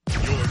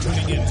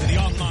tuning in to the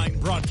online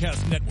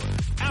broadcast network,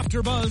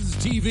 AfterBuzz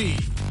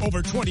TV.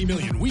 Over 20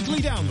 million weekly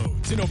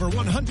downloads in over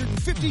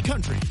 150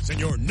 countries, and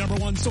your number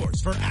one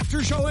source for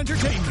after-show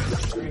entertainment.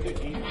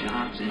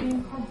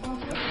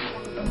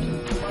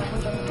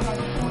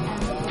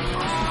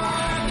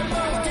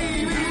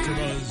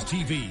 AfterBuzz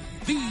TV,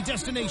 the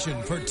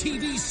destination for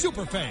TV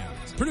superfans.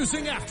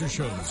 Producing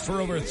after-shows for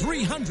over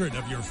 300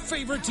 of your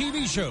favorite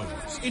TV shows.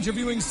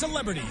 Interviewing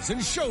celebrities and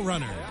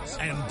showrunners.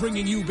 And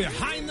bringing you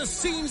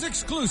behind-the-scenes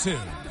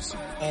exclusives.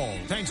 All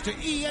thanks to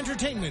E!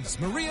 Entertainment's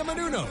Maria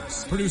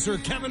Menounos, producer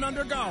Kevin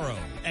Undergaro,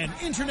 and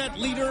internet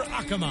leader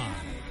Akamai.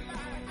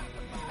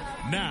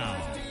 Now,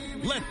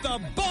 let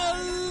the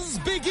buzz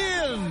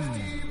begin!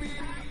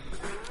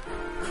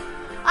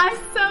 I'm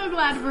so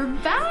glad we're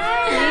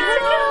back.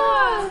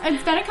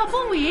 It's been a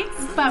couple weeks,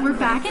 but we're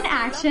back in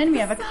action. We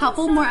have a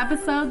couple more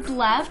episodes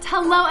left.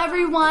 Hello,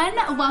 everyone.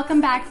 Welcome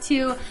back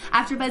to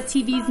AfterBuzz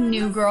TV's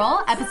New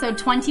Girl, episode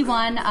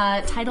 21,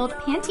 titled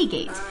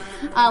Pantygate.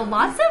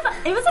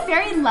 It was a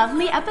very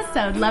lovely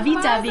episode.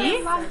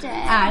 Lovey-dovey.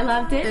 I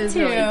loved it. It was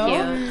too. Really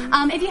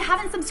cute. If you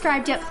haven't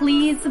subscribed yet,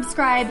 please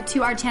subscribe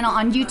to our channel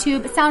on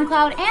YouTube,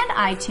 SoundCloud, and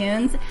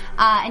iTunes.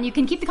 And you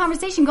can keep the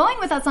conversation going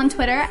with us on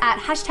Twitter at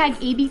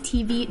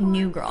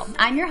 #ABTVNewGirl.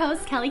 I'm your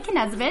host, Kelly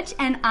Knezovich,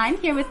 and I'm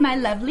here with my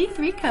lovely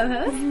three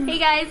co-hosts. Hey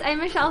guys, I'm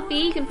Michelle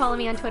Fee. You can follow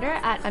me on Twitter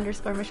at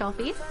 _Michelle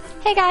Fee.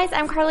 Hey guys,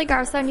 I'm Carly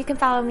Garso, and you can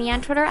follow me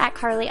on Twitter at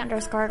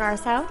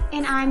Carly_Garso.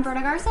 And I'm Britta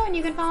Garso, and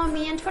you can follow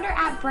me on Twitter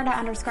at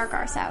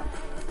Britta_Garso.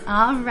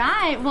 All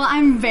right. Well,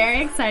 I'm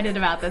very excited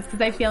about this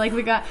because I feel like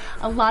we got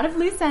a lot of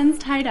loose ends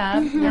tied up.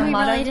 Mm-hmm. And a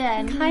lot really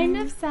of did. kind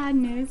of sad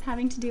news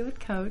having to do with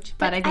Coach.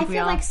 But I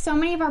feel like so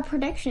many of our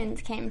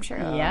predictions came true.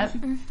 Yep.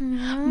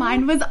 Mm-hmm.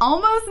 Mine was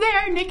almost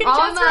there. Nick and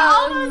Jess were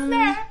almost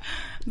there.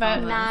 But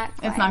it's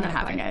not going to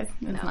happen, guys.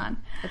 It's not.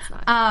 It's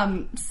not.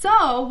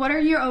 So, what are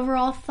your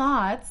overall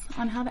thoughts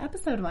on how the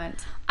episode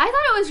went? I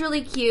thought it was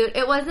really cute.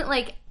 It wasn't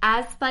like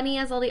as funny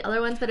as all the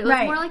other ones, but it was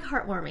more like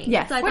heartwarming.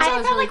 Yes. So Which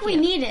I felt like we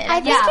needed. I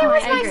think it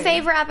was my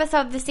favorite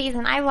episode of the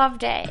season. I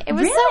loved it. It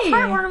was so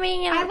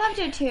heartwarming. And I loved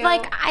it too.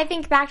 Like, I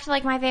think back to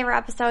like my favorite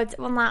episodes.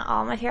 Well, not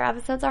all my favorite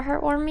episodes are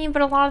heartwarming,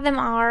 but a lot of them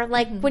are.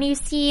 Like, when you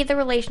see the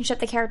relationship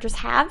the characters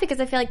have,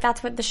 because I feel like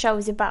that's what the show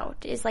is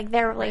about, is like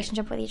their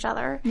relationship with each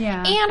other.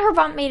 Yeah. And her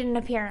bump made an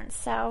appearance,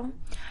 so.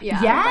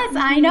 Yeah. Yes,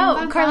 I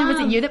know. Carly, was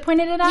it you that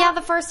pointed it out? Yeah,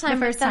 the first time.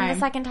 But then the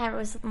second time it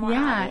was more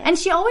obvious. And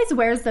she always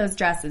wears those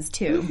dresses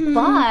too. Mm-hmm.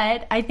 But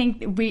I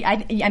think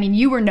I mean,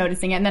 you were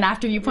noticing it, and then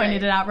after you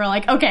pointed it out, we're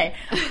like, okay,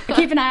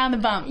 keep an eye on the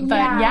bump.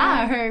 But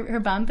her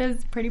bump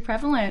is pretty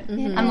prevalent.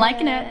 Mm-hmm. I'm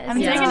liking it. I'm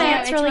digging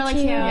it. It's really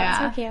cute.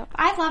 Yeah. It's so cute.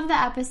 I love the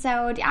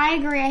episode. I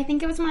agree. I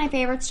think it was one of my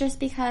favorites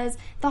just because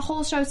the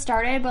whole show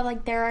started with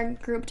like their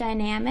group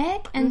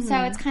dynamic, and so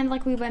it's kind of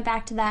like we went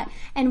back to that,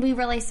 and we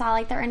really saw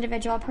like their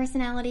individual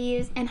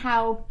personalities and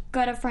how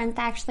good of friends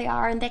they actually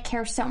are, and they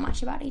care so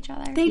much about each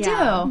other. They do.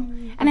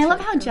 Mm-hmm. And I love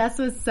how Jess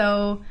was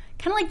so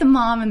kind of like the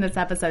mom in this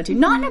episode too.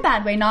 Not in a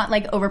bad way, not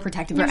like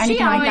overprotective or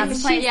anything like that.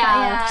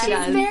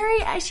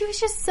 She was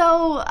just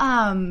so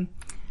I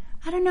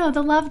don't know,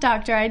 the love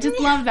doctor. I just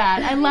love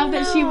that. I love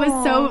that she was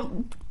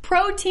so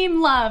pro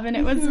team love, and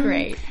it was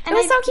great. And it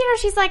was so cute.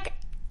 She's like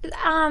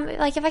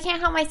if I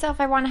can't help myself,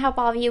 I want to help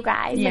all of you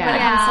guys. Yeah, when it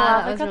comes to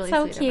love. That was That's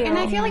really so cute. And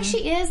I feel like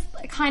she is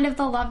kind of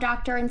the love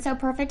doctor and so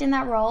perfect in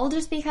that role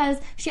just because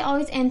she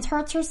always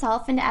inserts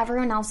herself into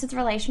everyone else's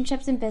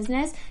relationships and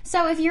business.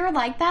 So if you're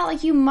like that,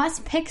 like, you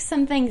must pick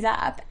some things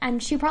up.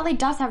 And she probably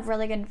does have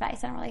really good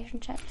advice on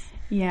relationships.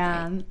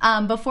 Yeah.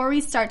 Before we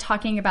start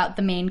talking about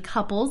the main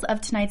couples of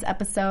tonight's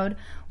episode,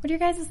 what are your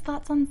guys'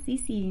 thoughts on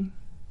Cece?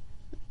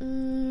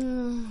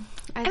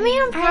 I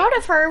mean, I'm proud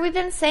of her. We've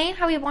been saying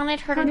how we wanted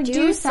her to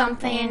do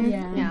something.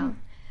 Yeah.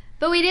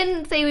 But we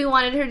didn't say we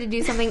wanted her to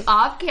do something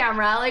off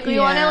camera. Like, we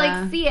want to,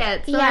 like, see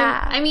it. So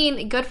I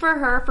mean, good for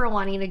her for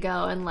wanting to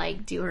go and,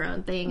 like, do her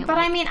own thing. But,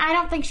 I mean, I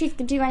don't think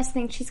do you guys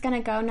think she's going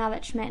to go now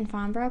that Schmidt and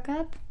Fawn broke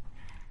up?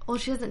 Well,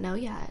 she doesn't know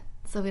yet.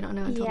 So we don't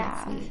know until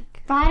next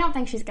week. But I don't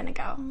think she's going to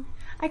go.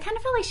 I kind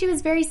of felt like she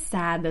was very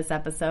sad this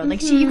episode.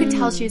 Like, you could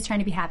tell she was trying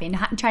to be happy, and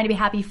trying to be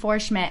happy for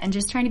Schmidt, and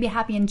just trying to be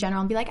happy in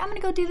general, and be like, I'm going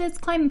to go do this,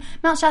 climb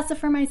Mount Shasta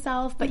for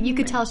myself. But you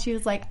could tell she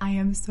was like, I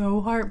am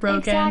so heartbroken.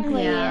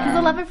 Exactly. Because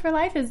the love of her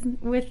life is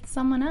with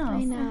someone else.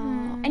 I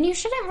know. And you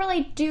shouldn't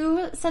really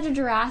do such a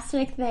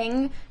drastic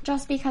thing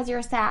just because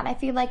you're sad. I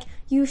feel like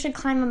you should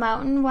climb a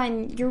mountain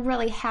when you're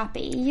really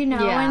happy, you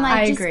know? Yeah, and like,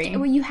 I just, agree.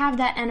 You have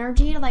that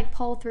energy to like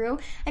pull through.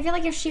 I feel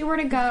like if she were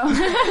to go,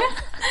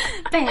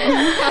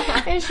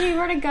 if she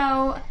were to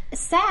go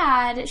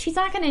sad, she's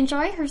not going to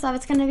enjoy herself.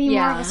 It's going to be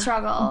more of a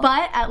struggle.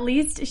 But at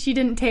least she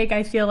didn't take,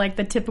 I feel like,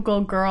 the typical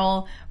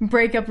girl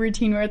breakup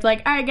routine where it's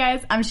like, all right,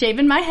 guys, I'm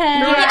shaving my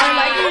head.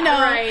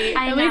 Right.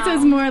 At least it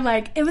was more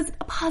like, it was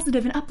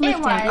positive and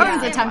uplifting. It was. Or it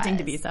was attempting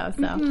to be so.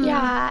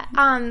 Yeah.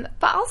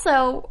 But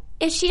also,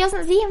 if she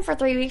doesn't see him for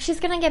 3 weeks,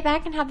 she's going to get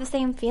back and have the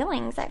same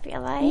feelings, I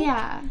feel like.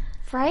 Yeah.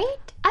 Right?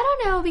 I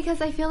don't know,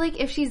 because I feel like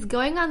if she's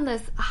going on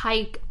this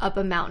hike up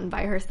a mountain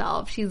by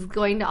herself, she's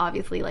going to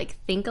obviously, like,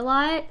 think a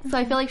lot. So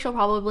I feel like she'll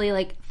probably,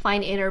 like,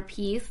 find inner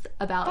peace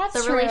about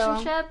the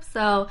relationship.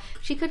 So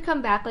she could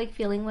come back, like,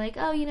 feeling like,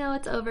 oh, you know,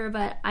 it's over,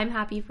 but I'm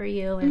happy for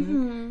you,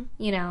 and,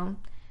 you know,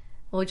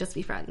 we'll just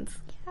be friends.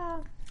 Yeah.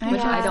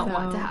 Which I don't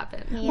want to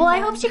happen. Yeah. Well, I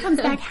hope she comes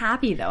back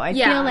happy, though. I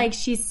feel like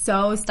she's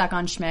so stuck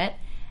on Schmidt.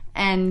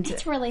 And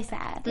it's really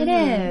sad. It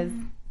is.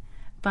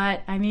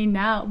 But, I mean,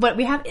 now... But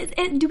we have...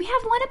 do we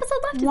have one episode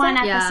left? One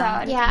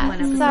episode. Yeah. One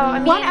episode. So, I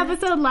mean, one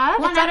episode left?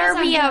 It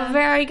better be a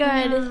very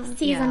good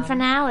season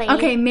finale.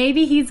 Okay,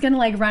 maybe he's going to,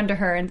 like, run to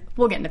her, and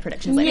we'll get into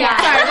predictions later. Yeah.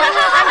 Sorry,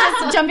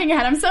 I'm just jumping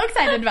ahead. I'm so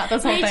excited about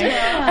this whole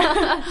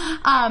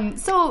thing.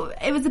 So,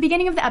 it was the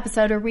beginning of the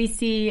episode where we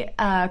see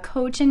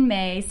Coach and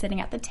May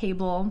sitting at the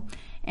table,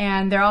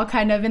 and they're all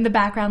kind of in the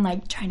background,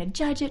 like, trying to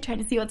judge it, trying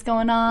to see what's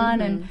going on,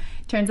 and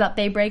turns out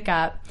they break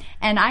up.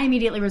 And I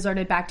immediately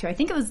resorted back to, I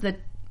think it was the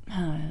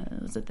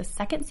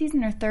second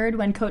season or third,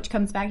 when Coach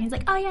comes back and he's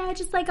like, oh yeah, I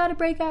just like got a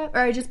breakup, or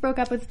I just broke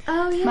up with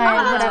my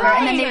whatever. Right.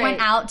 And then they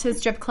went out to a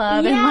strip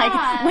club and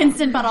like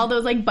Winston bought all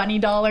those like bunny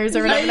dollars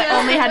or whatever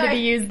that only had to be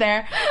used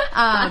there. But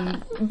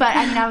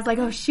I mean, I was like,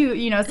 oh shoot,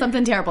 you know,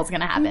 something terrible is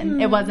going to happen.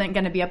 It wasn't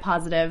going to be a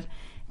positive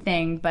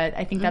thing, but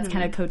I think that's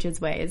kind of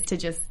Coach's way, is to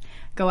just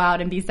go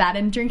out and be sad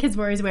and drink his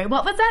worries away.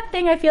 What was that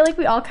thing? I feel like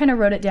we all kind of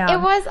wrote it down.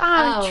 It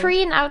was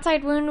treat an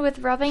outside wound with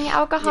rubbing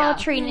alcohol,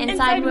 treat an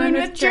inside wound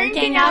with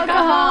drinking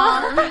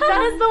alcohol.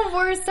 That is the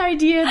worst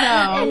idea, though.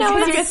 I know,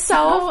 it's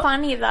so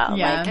funny, though.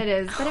 Yeah, like, it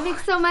is. But it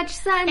makes so much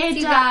sense,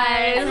 you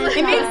guys.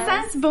 It makes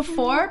sense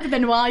before, but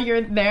then while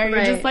you're there,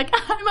 you're just like,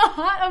 I'm a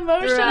hot,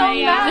 emotional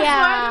mess. Why did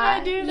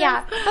I do this?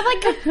 Yeah,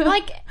 but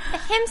like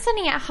him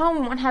sitting at home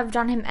wouldn't have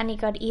done him any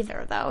good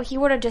either, though. He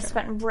would have just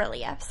been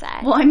really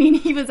upset. Well, I mean,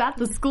 he was at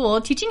the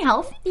school teaching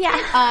health.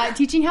 Yeah.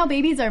 Teaching how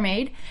babies are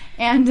made.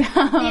 And the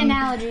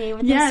analogy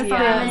with the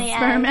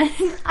sperm.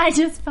 I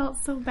just felt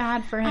so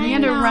bad for him. He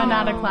had to run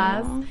out of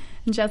class.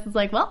 And Jess was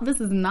like, well, this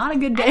is not a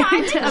good day to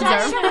observe.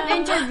 Jess should have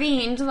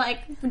intervened, like,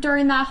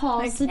 during that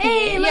whole speech.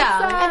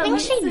 I think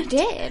she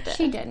did.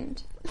 She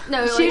didn't.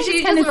 No, she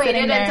just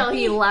waited until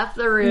he left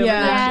the room.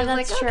 Yeah, and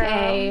that's true.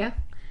 Okay.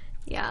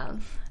 Yeah.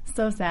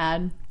 So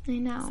sad. I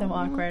know. So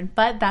awkward.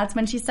 But that's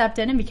when she stepped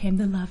in and became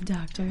the love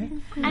doctor.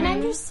 And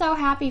I'm just so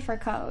happy for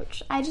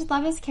Coach. I just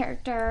love his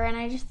character, and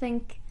I just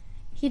think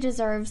he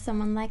deserves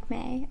someone like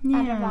May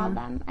out of all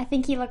them. I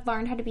think he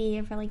learned how to be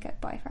a really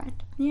good boyfriend.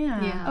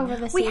 Yeah. Over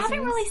the seasons. We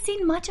haven't really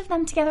seen much of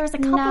them together as a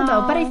couple,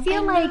 though. But I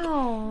feel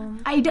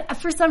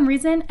for some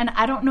reason, and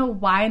I don't know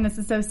why, and this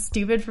is so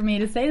stupid for me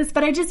to say this,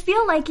 but I just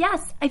feel like,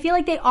 I feel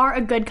like they are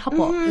a good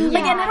couple. And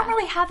I don't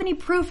really have any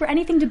proof or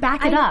anything to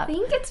back it up. I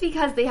think it's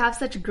because they have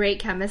such great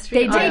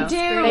chemistry. They do.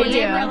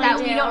 That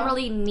we don't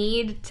really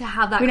need to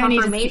have that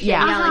confirmation. We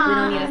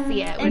don't need to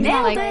see it. And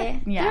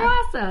they're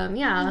awesome.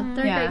 Yeah.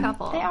 They're a great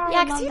couple. They are.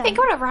 Yeah, because you think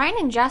about it, Ryan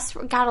and Jess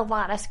got a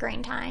lot of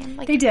screen time.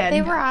 Like, they did.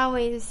 They were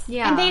always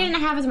and they didn't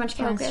have as much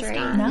chemistry.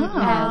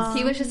 No.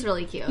 He was just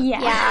really cute.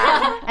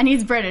 Yeah. And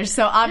he's British,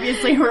 so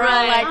obviously we're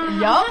all like,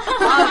 yup.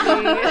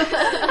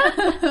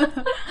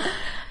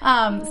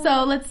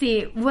 So let's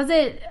see. Was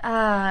it,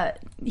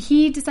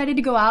 he decided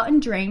to go out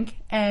and drink,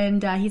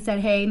 and he said,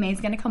 hey,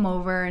 May's going to come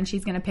over, and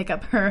she's going to pick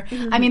up her,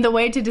 I mean, the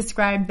way to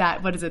describe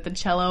that, what is it, the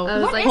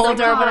cello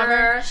holder or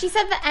whatever? She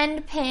said the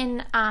end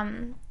pin,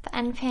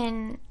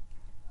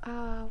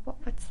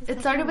 what's the It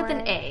started with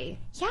an A.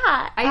 Yeah.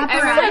 I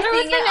remember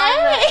seeing it on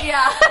the...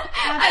 Yeah.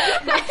 I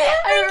remember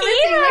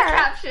seeing the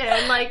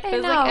caption. Like, it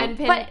was like end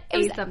pin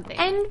A something.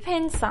 End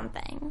pin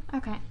something.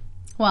 Okay.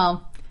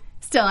 Well...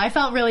 Still, I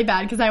felt really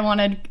bad because I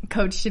wanted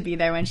Coach to be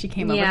there when she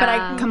came over. But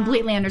I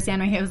completely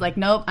understand why he was like,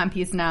 nope, I'm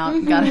peacing out.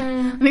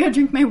 Let me go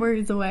drink my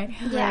worries away.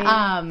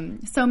 Yeah.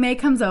 So May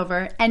comes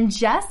over, and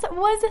Jess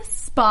was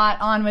spot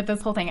on with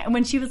this whole thing. And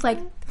when she was like,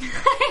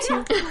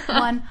 2,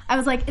 1, I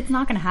was like, it's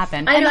not going to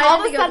happen. And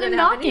all of a sudden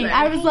knocking.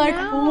 I was like,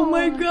 oh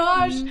my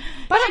gosh.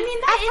 But I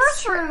mean, that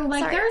is true.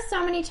 Like, there are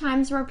so many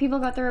times where people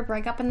go through a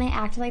breakup and they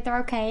act like they're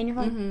okay, and you're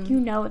like, you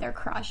know they're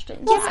crushed.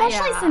 Well,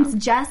 especially since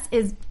Jess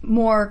is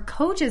more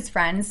Coach's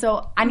friend.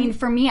 So, I mean,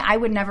 for me, I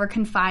would never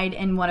confide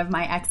in one of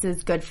my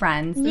ex's good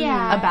friends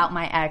about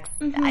my ex.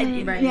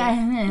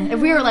 If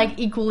we were, like,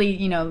 equally,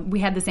 you know, we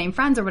had the same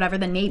friends or whatever,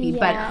 then maybe.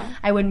 But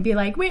I wouldn't be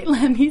like, wait,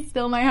 let me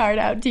spill my heart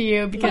out to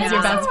you because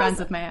you're best friends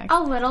with my ex.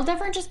 A little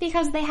different just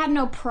because they had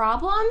no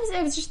problems.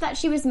 It was just that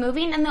she was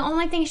moving, and the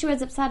only thing she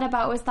was upset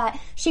about was that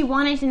she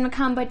wanted him to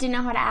come but didn't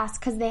know how to ask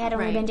because they had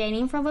only been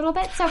dating for a little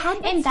bit. So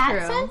in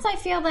that sense, I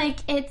feel like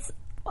it's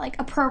like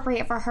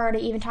appropriate for her to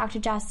even talk to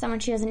Jess, someone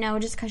she doesn't know,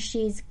 just because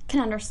she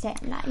can understand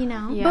that, you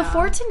know? Yeah.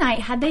 Before tonight,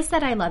 had they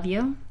said I love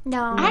you?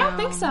 No. I don't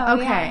think so.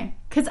 Okay.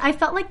 Because I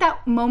felt like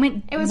that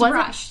moment it was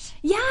rushed.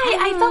 Yeah,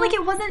 I felt like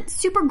it wasn't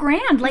super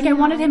grand. Like I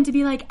wanted him to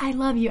be like, I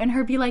love you, and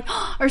her be like,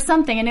 oh, or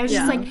something. And it was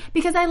just like,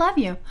 because I love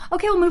you.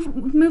 Okay, well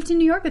move to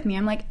New York with me.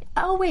 I'm like,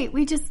 oh wait,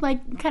 we just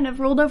like kind of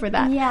rolled over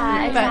that.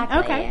 Yeah, exactly.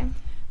 But, okay.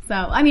 So,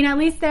 I mean, at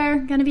least they're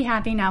going to be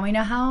happy now. We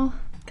know how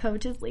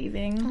Coach is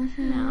leaving.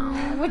 No,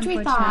 which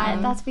we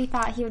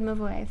thought he would move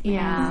away from.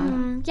 Yeah.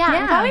 I'm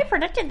glad we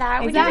predicted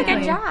that. Exactly. We did a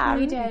good job.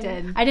 We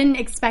did. I didn't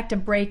expect a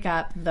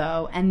breakup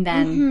though, and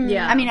then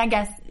I mean, I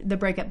guess the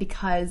breakup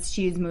because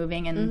she's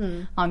moving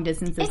and long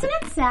distance. Isn't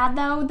it sad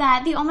though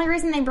that the only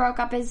reason they broke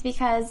up is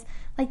because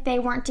like they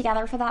weren't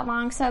together for that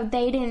long, so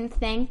they didn't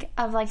think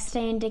of like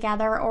staying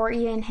together or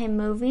even him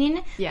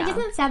moving. Yeah. Like,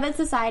 isn't it sad that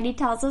society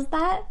tells us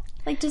that?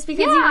 Like just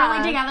because you're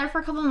only together for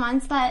a couple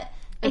months that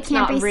it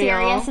can't be real.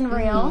 serious and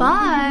real.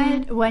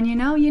 But when you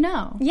know, you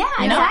know. Yeah,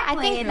 You know? exactly.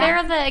 I think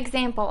they're the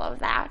example of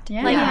that.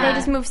 Yeah. Like Yeah. they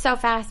just move so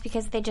fast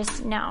because they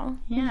just know.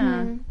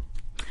 Yeah.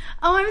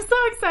 Oh, I'm so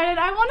excited!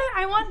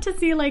 I want to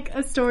see like a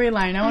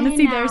storyline. I want to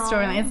see their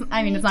storyline.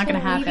 It's not going to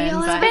happen.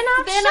 But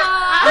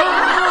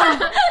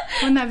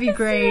wouldn't that be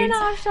great?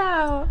 Spin-off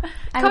show.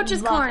 I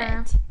Coach's would love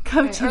Corner. it.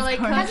 Coach's Or like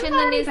Corner. Coach in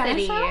the New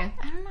City. I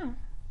don't know.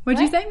 What'd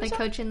you say? Like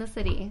Coach in the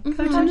City. Coach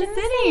in the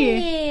City.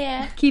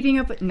 Yeah. Keeping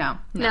up with no.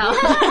 No.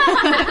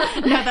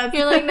 No, that's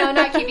You're like, no,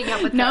 not keeping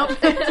up with nope.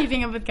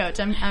 Keeping up with Coach.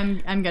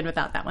 I'm good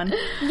without that one.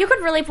 You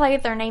could really play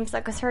with their names though,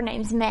 because her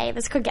name's May.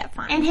 This could get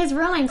fun. And his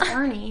real name's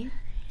Ernie.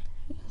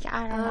 Yeah,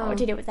 I don't know what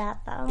to do with that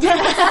though.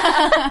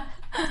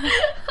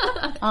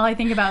 All I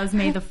think about is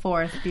May the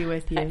 4th be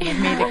with you. Like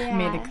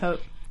may the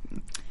coat.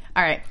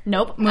 All right.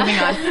 Nope. Moving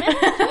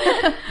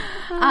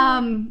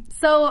on.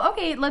 So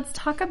okay, let's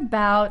talk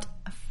about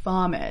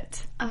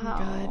Vomit.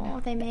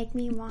 Oh, they make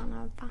me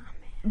wanna vomit.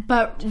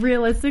 But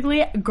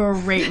realistically,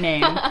 great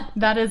name.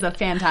 That is a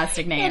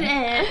fantastic name.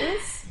 It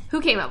is. Who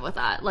came up with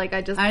that? Like,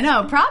 I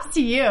know. Props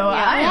to you.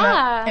 I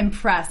Yeah. am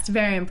impressed.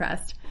 Very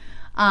impressed.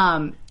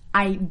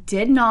 I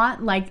did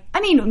not like,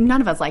 I mean, none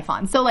of us like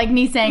Fawn. So like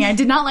me saying I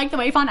did not like the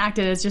way Fawn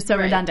acted is just so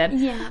redundant.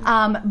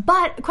 Yeah.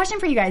 But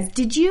question for you guys.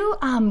 Did you,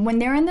 when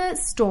they're in the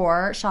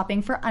store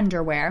shopping for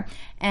underwear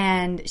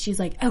and she's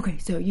like, okay,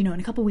 so, in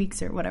a couple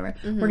weeks or whatever,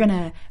 we're going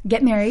to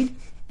get married.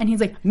 And he's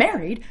like,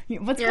 married?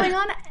 What's going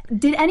on?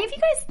 Did any of you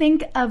guys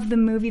think of the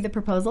movie The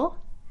Proposal?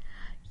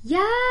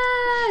 Yes.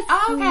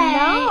 Okay.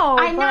 No,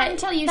 I know but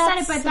until you said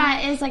it, but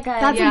that is like a...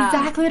 That's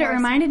exactly what it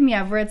reminded me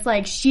of, where it's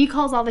like she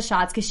calls all the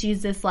shots because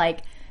she's this like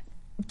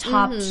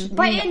top.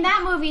 But in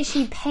that movie,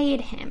 she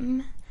paid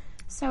him.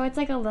 So it's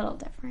like a little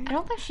different. I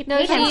don't think she No,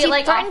 paid him. she, She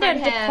like, threatened to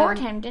offered him- deport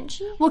him, didn't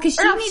she? Well, because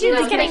she Or no, needed she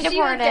was to getting She was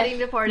deported. getting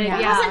deported,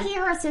 yeah. Wasn't he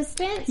her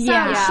assistant? So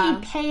Yeah.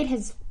 she paid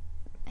his...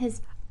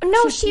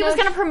 No, she was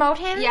going to promote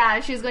him? Yeah,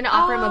 she was going to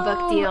offer him a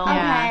book deal.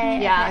 Yeah.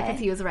 Yeah, because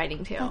he was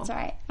writing too. That's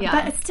right.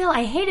 Yeah. But still,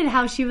 I hated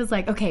how she was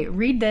like, okay,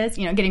 read this,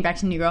 getting back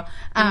to New Girl,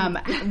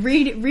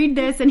 read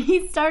this, and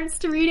he starts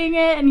to reading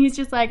it, and he's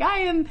just like,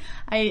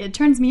 it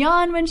turns me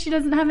on when she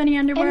doesn't have any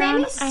underwear It made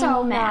on. me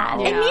so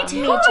mad. Yeah. And me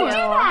too. Who would do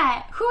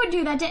that? Who would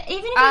do that? Even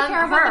if you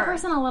care about the her.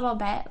 person a little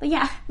bit.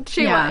 Yeah.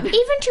 She Yeah. would.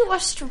 Even to a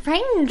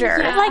stranger.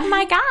 Like,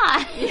 my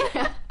God.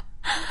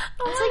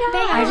 It's like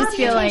they have I just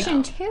feel like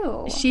reputation,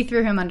 too. She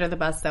threw him under the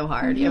bus so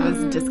hard. It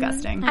was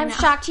disgusting. I'm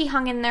shocked he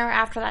hung in there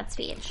after that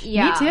speech.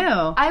 Yeah. Me too.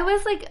 I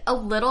was like a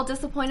little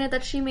disappointed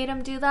that she made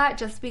him do that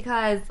just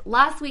because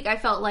last week I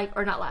felt like,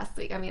 or not last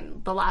week, I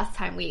mean the last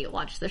time we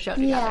watched the show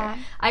together, Yeah.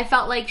 I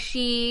felt like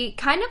she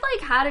kind of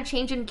like had a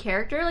change in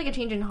character, like a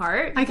change in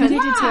heart. I kind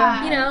of did too.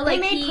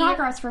 Like they made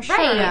progress for sure.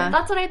 Right, Yeah.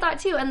 that's what I thought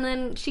too. And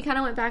then she kind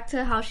of went back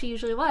to how she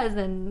usually was,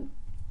 and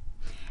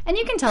And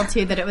you can tell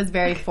too that it was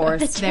very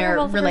forced. Their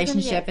terrible version,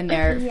 relationship and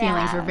their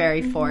feelings were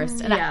very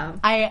forced. And Yeah.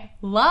 I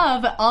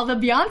love all the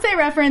Beyonce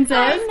references.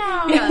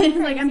 I know. He's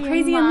like, I'm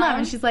crazy in love.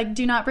 And she's like,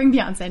 do not bring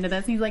Beyonce into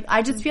this. And he's like,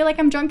 I just feel like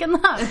I'm drunk in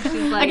love.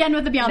 like, Again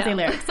with the Beyonce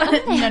lyrics. No.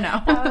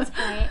 That was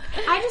great.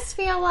 I just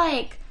feel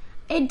like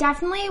it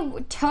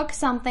definitely took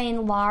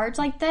something large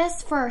like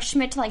this for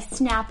Schmidt to like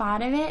snap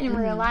out of it and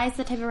realize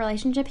the type of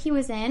relationship he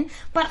was in.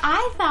 But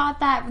I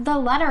thought that the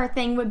letter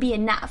thing would be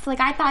enough.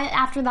 Like I thought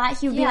after that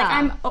he would be like,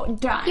 I'm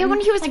done. Yeah,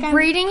 when he was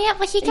reading it,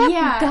 like he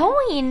kept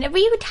going. But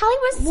you could tell he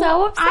was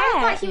so upset. I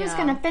thought he was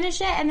gonna finish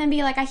it and then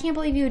be like, I can't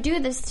believe you would do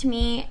this to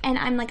me and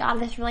I'm like out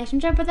of this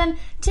relationship. But then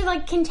to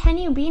like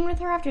continue being with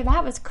her after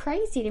that was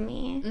crazy to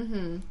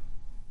me.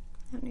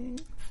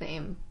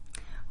 same.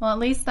 Well, at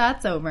least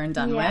that's over and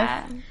done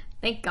with.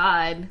 Thank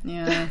God.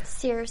 Yeah.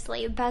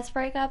 Seriously, best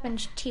breakup in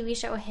TV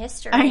show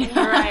history. I know.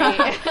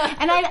 Right.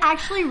 And I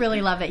actually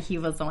really love that he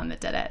was the one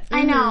that did it.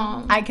 I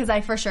know. Because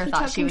I for sure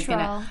thought took she was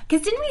control. going to.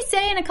 Because didn't we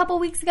say in a couple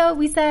weeks ago,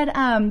 we said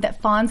that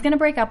Fawn's going to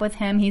break up with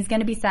him, he's going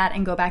to be sad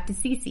and go back to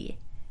Cece.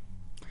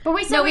 But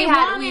we said No, we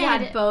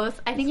had both.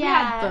 I think we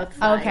had both.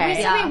 Sides. Okay.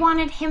 We said we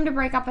wanted him to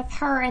break up with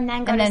her and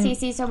then go to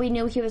Cece, so we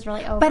knew he was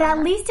really over. But at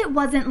least it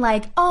wasn't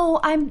like,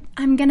 oh,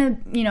 I'm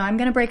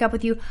gonna break up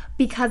with you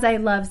because I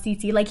love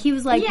Cece. Like he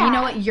was like, you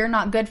know what, you're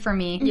not good for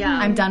me. Yeah.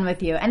 I'm done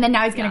with you. And then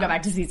now he's gonna go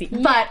back to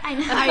Cece. But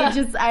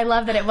I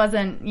love that it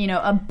wasn't,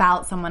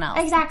 about someone else.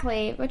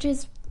 exactly, which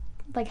is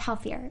like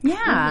healthier.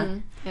 Yeah.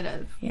 It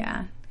is.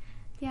 Yeah.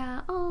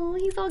 Yeah. Oh,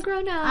 he's all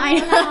grown up. I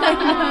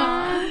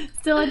know.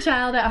 Still a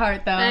child at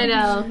heart, though. I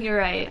know. You're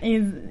right.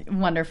 He's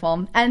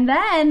wonderful. And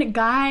then,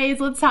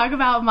 guys, let's talk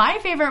about my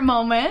favorite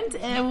moment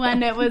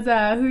when it was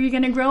Who You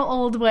Gonna Grow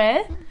Old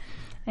With?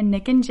 And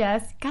Nick and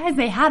Jess. Guys,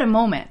 they had a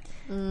moment.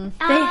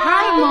 They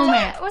had a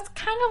moment. It was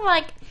kind of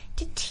like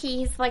to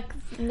tease like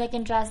Nick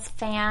and Jess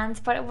fans,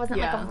 but it wasn't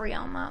like a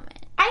real moment.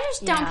 I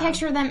just don't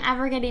picture them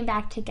ever getting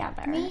back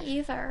together. Me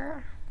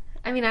either.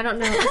 I mean, I don't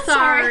know.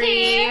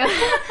 Sorry.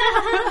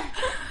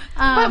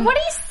 But what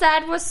he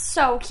said was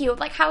so cute.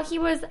 Like, how he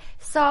was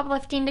so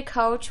uplifting to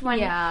Coach when,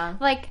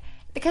 like,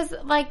 because,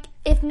 like,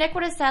 if Nick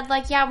would have said,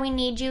 like, yeah, we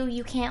need you,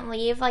 you can't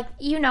leave, like,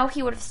 you know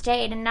he would have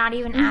stayed and not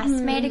even asked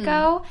May to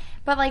go.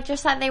 But, like,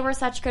 just that they were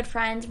such good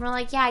friends. And we're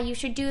like, yeah, you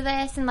should do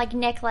this. And, like,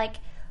 Nick, like,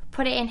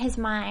 put it in his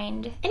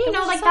mind. And you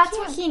know, like, so that's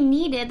what he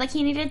needed. Like,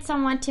 he needed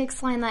someone to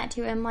explain that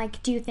to him.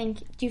 Like, do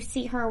you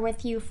see her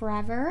with you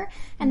forever?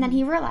 And then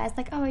he realized,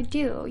 like, oh, I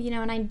do, you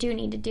know, and I do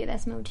need to do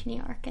this, move to New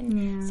York.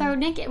 And so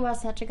Nick was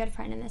such a good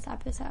friend in this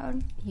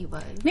episode. He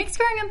was. Nick's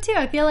growing up, too.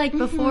 I feel like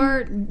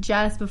before,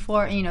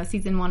 you know,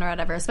 season 1 or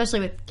whatever,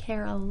 especially with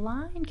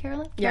Caroline.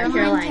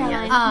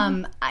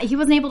 Yeah. He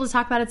wasn't able to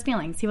talk about his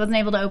feelings. He wasn't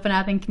able to open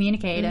up and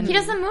communicate. And he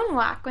does the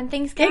moonwalk when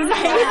things get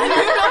exactly.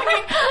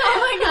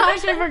 Oh my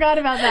gosh, I forgot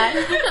about that.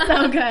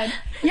 So good.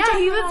 Yeah,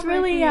 he was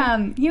really,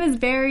 he was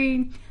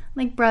very,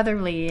 like,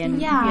 brotherly,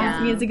 and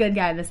he was a good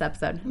guy this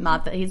episode.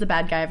 Not that he's a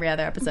bad guy every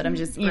other episode. I'm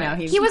just, you know,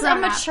 he was a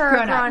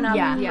mature grown up.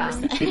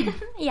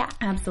 Yeah,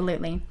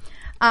 absolutely.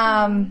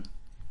 And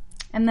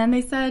then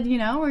they said, you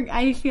know,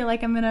 I feel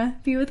like I'm gonna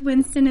be with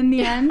Winston in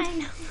the end. I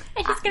know.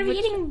 And he's gonna be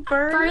eating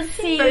bird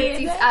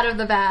seeds out of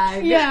the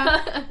bag.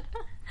 Yeah.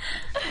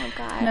 Oh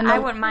God, I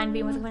wouldn't mind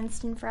being with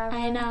Winston forever.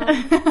 I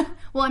know.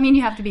 Well, I mean,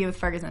 you have to be with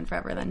Ferguson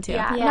forever then, too.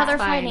 Yeah, no, they're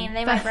fighting.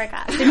 They might break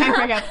up. They might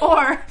break up.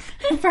 Or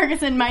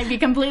Ferguson might be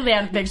completely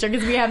out of the picture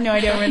because we have no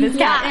idea where this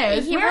cat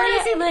is. Where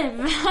does he live?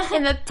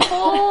 In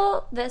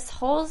this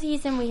whole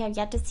season, we have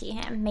yet to see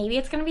him. Maybe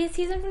it's going to be a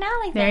season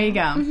finale thing. There you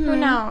go. Who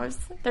knows?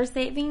 They're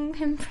saving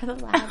him for the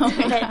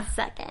last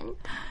second.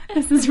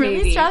 This is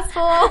really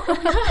stressful.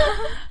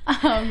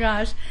 Oh,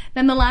 gosh.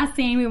 Then the last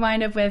scene, we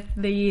wind up with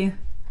the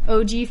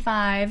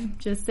OG5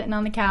 just sitting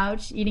on the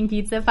couch, eating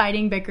pizza,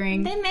 fighting,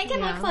 bickering. They make it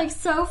look like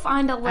so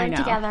fun to live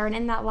together and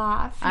in that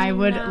loft. I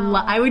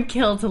would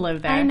kill to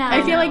live there. I know.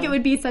 I feel like it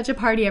would be such a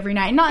party every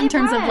night. Not in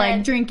terms of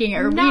like drinking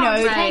or, you know,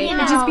 it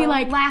would just be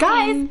like,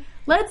 guys,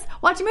 let's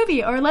watch a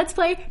movie or let's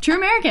play True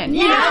American.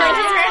 You know, like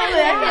just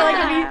randomly. I feel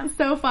like it'd be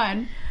so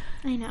fun.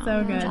 I know.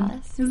 So good.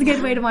 It was a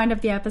good way to wind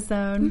up the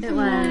episode. It was.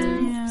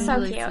 Yeah. So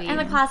really cute. sweet. And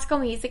the classical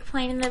music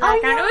playing in the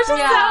background. It was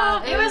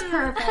just it was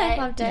perfect. I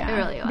loved it. It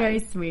really was. Very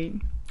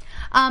sweet.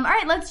 All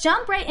right, let's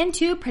jump right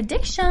into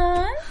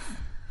predictions.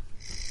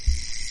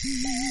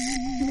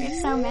 We have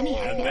so many.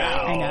 And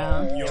now, I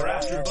know. your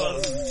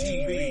AfterBuzz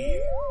TV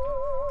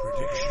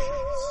predictions.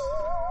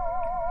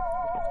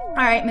 All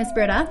right, Miss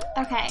Britta.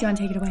 Okay. Do you want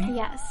to take it away?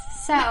 Yes.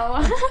 So,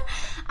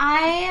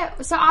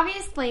 so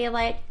obviously,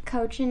 like,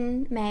 Coach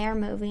and May are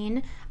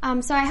moving.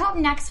 So I hope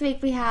next week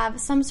we have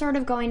some sort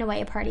of going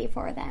away party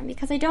for them,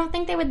 because I don't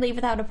think they would leave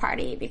without a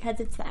party because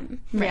it's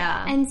them.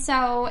 Yeah. And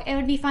so it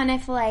would be fun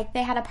if, like,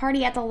 they had a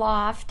party at the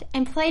loft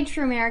and played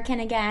True American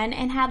again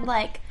and had,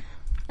 like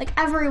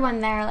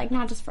everyone there, like,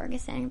 not just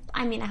Ferguson.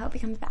 I mean, I hope he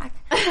comes back.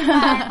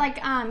 But,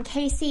 like,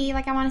 Casey,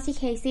 like, I want to see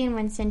Casey and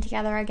Winston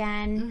together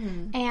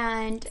again.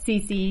 And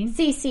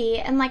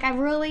Cece. And, like, I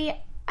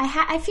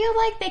feel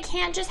like they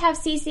can't just have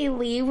Cece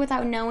leave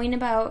without knowing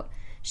about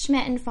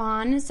Schmidt and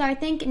Fawn. So I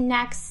think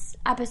next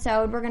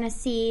episode we're going to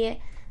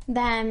see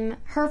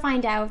her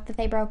find out that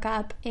they broke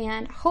up,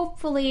 and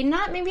hopefully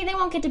maybe they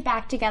won't get to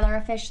back together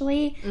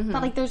officially,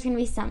 but, like, there's going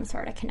to be some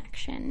sort of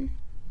connection.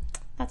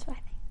 That's what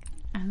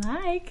I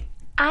think.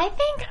 I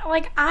think,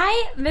 like,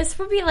 this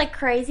would be, like,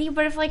 crazy,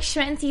 but if, like,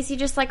 Schmidt and Cece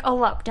just, like,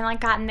 eloped and, like,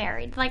 got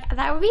married, like,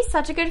 that would be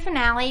such a good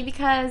finale,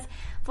 because,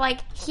 like,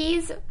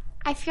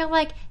 I feel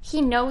like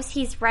he knows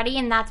he's ready,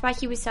 and that's why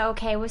he was so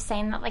okay with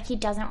saying that, like, he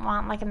doesn't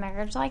want, like, a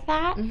marriage like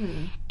that.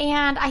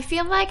 And I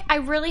feel like I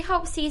really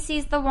hope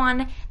Cece's the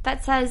one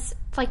that says,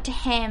 like, to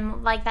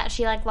him, like, that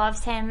she, like,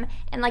 loves him,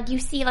 and, like, you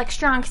see, like,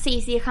 strong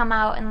Cece come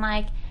out and,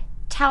 like,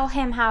 tell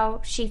him how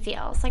she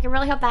feels. Like, I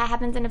really hope that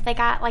happens, and if they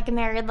got, like,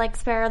 married, like,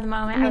 spare of the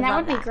moment, I mean, that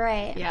would be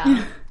great.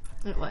 Yeah.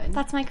 It would.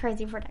 That's my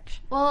crazy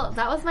prediction. Well,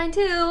 that was mine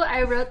too.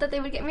 I wrote that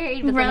they would get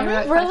married, but then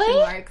I wrote Really?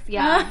 question marks.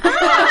 Yeah.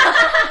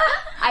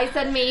 I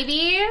said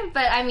maybe,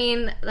 but I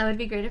mean, that would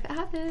be great if it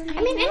happened.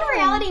 I mean, in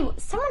reality,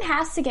 someone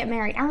has to get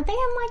married. Aren't they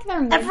in, like,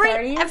 their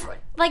mid-30s?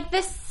 Like,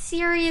 this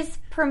series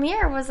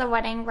premiere was a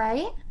wedding,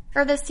 right?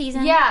 Or this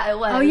season? Yeah, it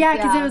was. Oh, yeah,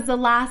 because it was the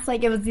last,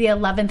 like, it was the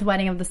 11th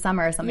wedding of the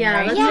summer or something,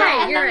 right? That's Yeah,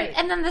 right. and You're then, right.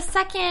 and then the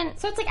second...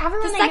 So it's like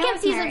everyone The they know second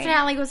is season married.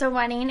 finale was a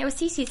wedding. It was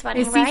Cece's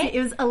wedding, right?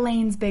 It was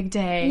Elaine's big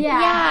day.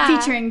 Yeah.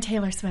 Featuring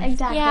Taylor Swift.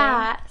 Exactly.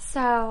 Yeah,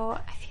 so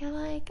I feel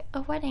like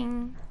a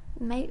wedding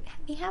might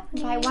be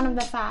happening. By one of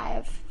the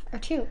 5. Or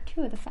two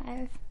of the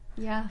 5.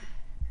 Yeah.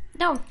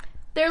 No,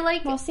 They're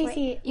like... Well,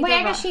 Cece... you Wait, go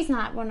I guess wrong. she's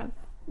not one of...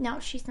 no,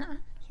 she's not.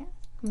 Yeah,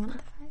 one of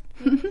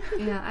the 5.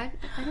 Yeah,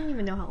 I didn't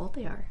even know how old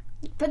they are.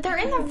 But they're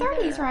in their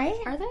 30s, right?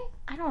 Are they?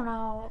 I don't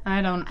know.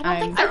 I don't think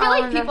I all feel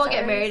like in their people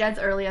get 30s. married as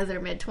early as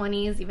their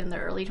mid-20s, even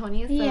their early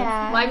 20s. So.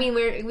 Yeah. Well, I mean,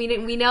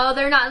 we know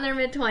they're not in their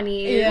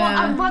mid-20s.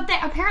 Yeah. Well,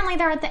 apparently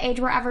they're at the age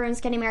where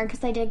everyone's getting married because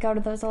they did go to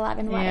those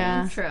 11 weddings.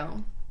 Yeah.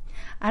 True.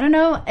 I don't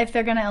know if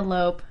they're gonna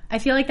elope. I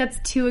feel like that's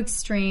too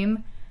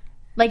extreme.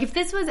 Like if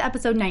this was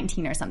episode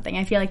 19 or something,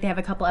 I feel like they have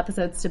a couple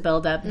episodes to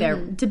build up their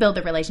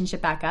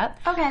relationship back up.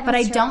 Okay, that's but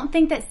I true. don't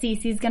think that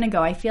Cece's gonna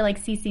go. I feel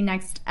like Cece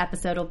next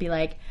episode will be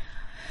like,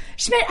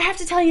 Schmidt, I have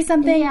to tell you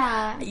something.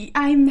 Yeah.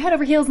 I'm head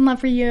over heels in love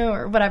for you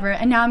or whatever,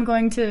 and now I'm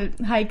going to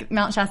hike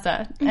Mount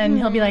Shasta. And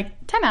he'll be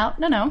like, time out.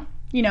 No.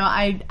 You know,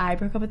 I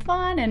broke up with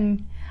Vaughn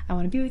and I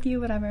want to be with you,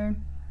 whatever.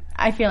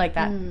 I feel like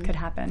that could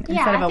happen Yeah,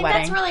 instead I of a think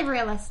wedding. that's really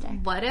realistic.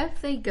 What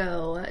if they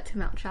go to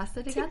Mount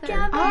Shasta together?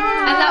 Together. And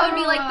that would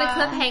be like the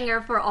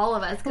cliffhanger for all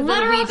of us. Because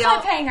Literal we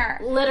don't,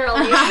 cliffhanger. Literally.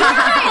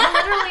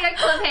 Literally a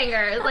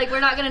cliffhanger. It's like we're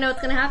not going to know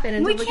what's going to happen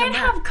until We we can't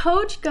come back. have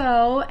Coach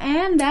go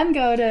and them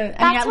go to.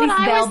 That's at what least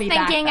I they'll was be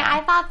thinking.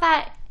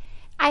 back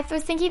I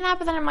was thinking that,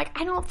 but then I'm like,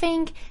 I don't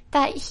think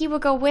that he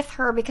would go with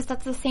her because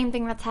that's the same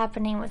thing that's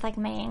happening with like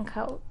May and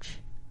Coach.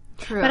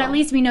 True. But at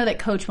least we know that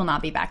Coach will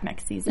not be back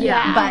next season.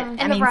 Yeah. But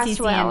And the rest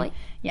Cece will.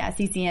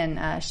 Cece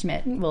and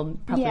Schmidt will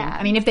probably. Yeah.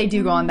 I mean, if they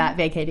do go on that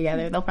vacay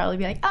together, they'll probably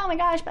be like, "Oh my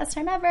gosh, best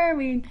time ever!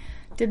 We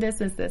did this,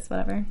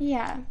 whatever."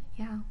 Yeah.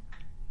 Yeah.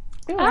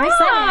 Ooh, I'm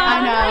excited.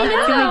 I know.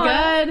 It's gonna be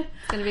good.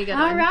 It's going to be a good.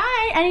 All one.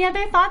 right. Any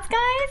other thoughts,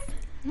 guys?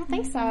 I don't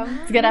think so.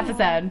 It's a good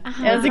episode.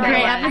 It was a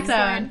great episode.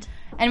 Excellent.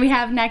 And we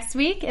have next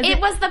week. It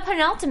was the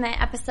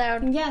penultimate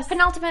episode. Yes.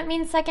 Penultimate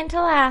means second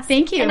to last.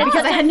 Thank you, And it's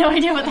because I had no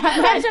idea what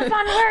that meant. such a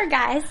fun word,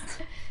 guys.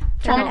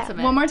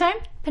 One more time.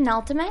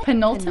 Penultimate.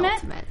 Penultimate.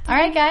 Penultimate. All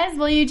right, guys.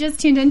 Well, you just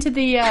tuned into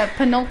the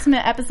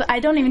penultimate episode. I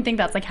don't even think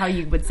that's like how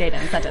you would say it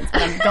in a sentence,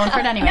 but I'm going for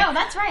it anyway. No,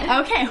 that's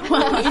right. Okay.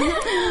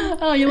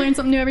 Well, you learn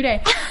something new every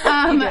day.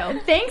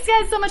 Thanks,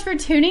 guys, so much for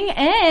tuning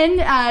in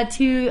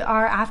to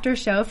our after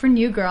show for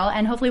New Girl,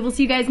 and hopefully we'll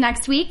see you guys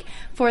next week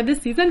for the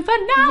season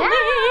finale.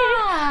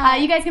 Yeah.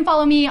 You guys can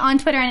follow me on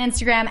Twitter and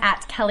Instagram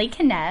at Kelly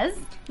Kinez.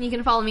 You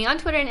can follow me on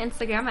Twitter and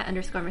Instagram at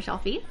 _Michelle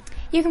Fee.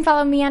 You can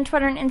follow me on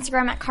Twitter and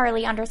Instagram at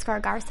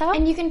Carly_Garso.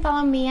 And you can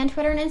follow me on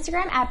Twitter and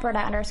Instagram at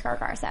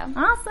Britta_Garso.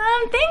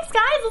 Awesome. Thanks,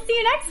 guys. We'll see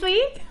you next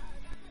week.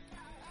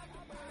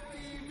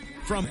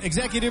 From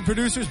executive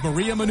producers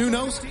Maria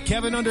Menounos,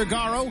 Kevin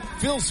Undergaro,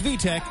 Phil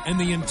Svitek, and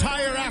the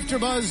entire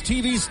AfterBuzz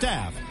TV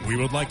staff, we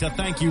would like to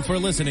thank you for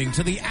listening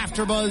to the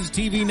AfterBuzz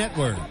TV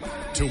network.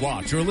 To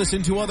watch or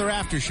listen to other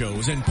after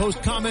shows and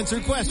post comments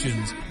or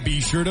questions, be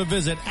sure to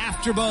visit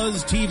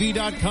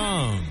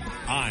AfterBuzzTV.com.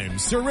 I'm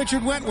Sir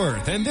Richard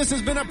Wentworth, and this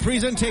has been a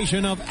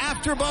presentation of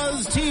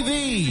AfterBuzz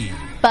TV.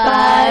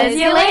 Buzz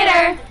you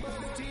later.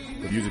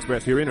 The views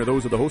expressed herein are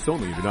those of the hosts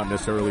only and do not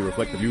necessarily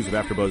reflect the views of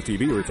AfterBuzz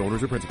TV or its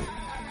owners or principals.